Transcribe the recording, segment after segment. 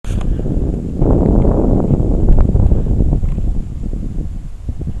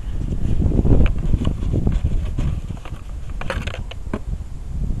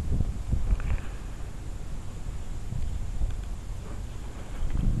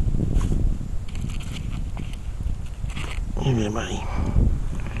Maybe a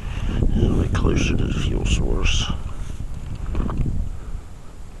little bit closer to the fuel source.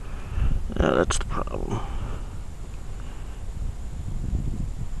 That's the problem.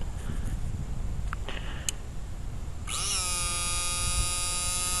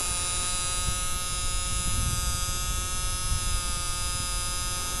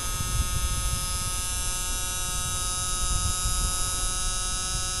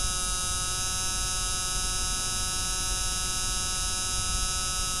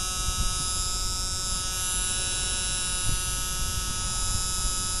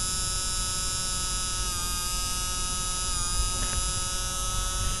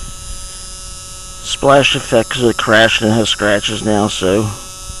 Splash effect, because it crashed and it has scratches now, so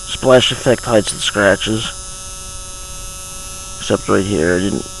splash effect hides the scratches. Except right here, I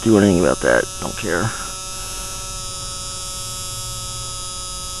didn't do anything about that. Don't care.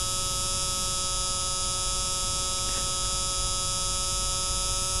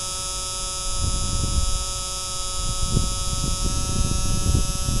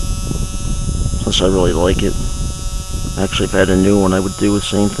 Plus, I really like it. Actually, if I had a new one, I would do the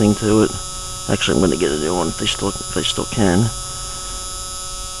same thing to it. Actually, I'm going to get a new one if I still can.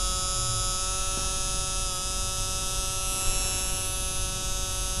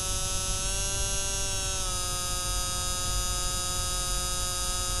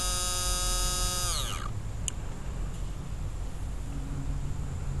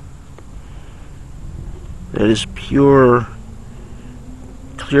 That is pure,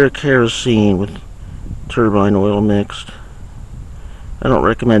 clear kerosene with turbine oil mixed. I don't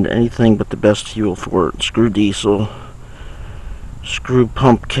recommend anything but the best fuel for it. Screw diesel. Screw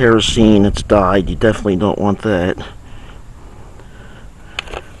pump kerosene. It's dyed. You definitely don't want that.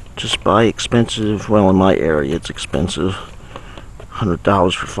 Just buy expensive, well, in my area it's expensive.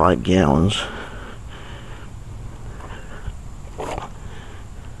 $100 for 5 gallons. But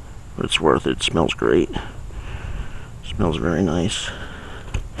it's worth it. It smells great. It smells very nice.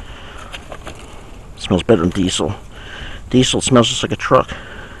 It smells better than diesel. Diesel smells just like a truck.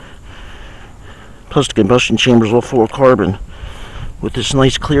 Plus the combustion chamber is all full of carbon. With this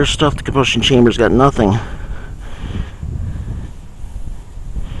nice clear stuff, the combustion chamber's got nothing.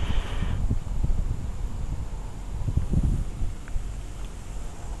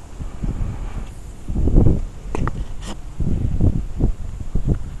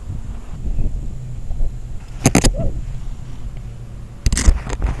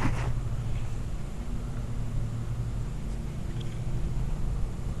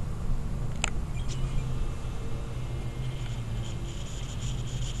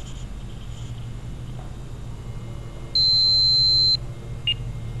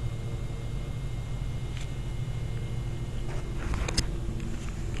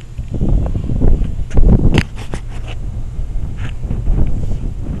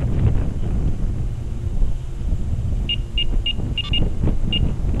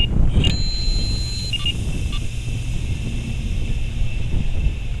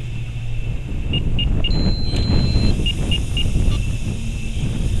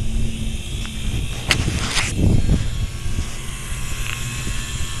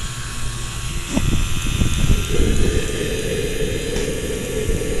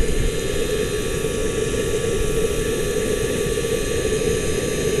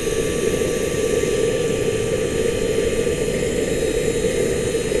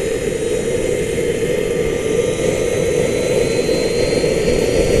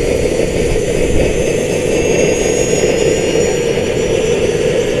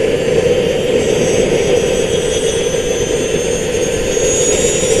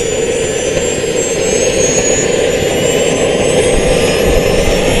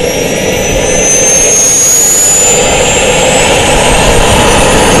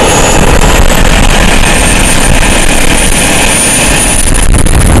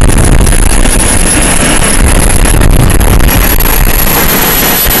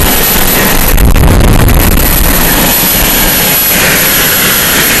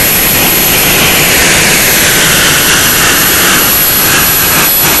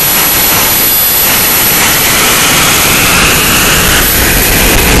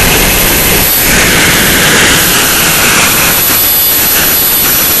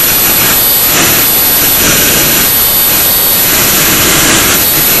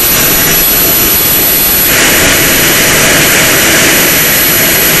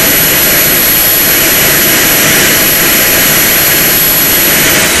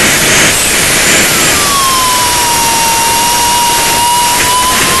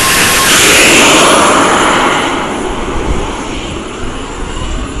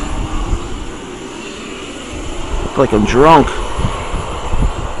 like I'm drunk.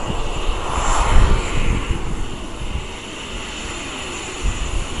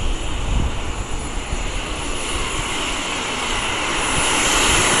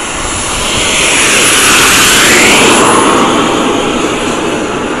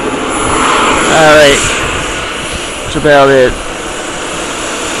 Alright, that's about it.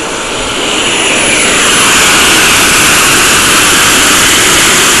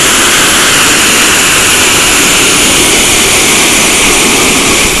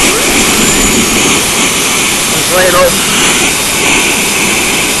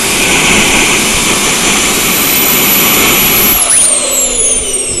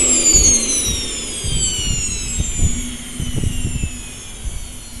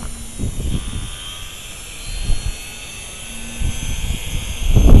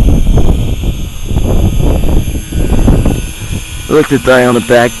 I looked at the dye on the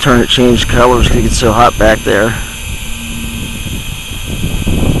back, turn it, changed colors because it gets so hot back there.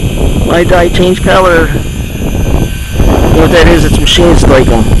 My dye changed color. You know what that is? It's machinists like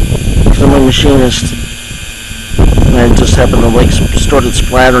them. Because I'm a machinist. And I just happened to like started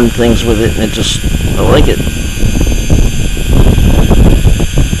splattering things with it, and I like it.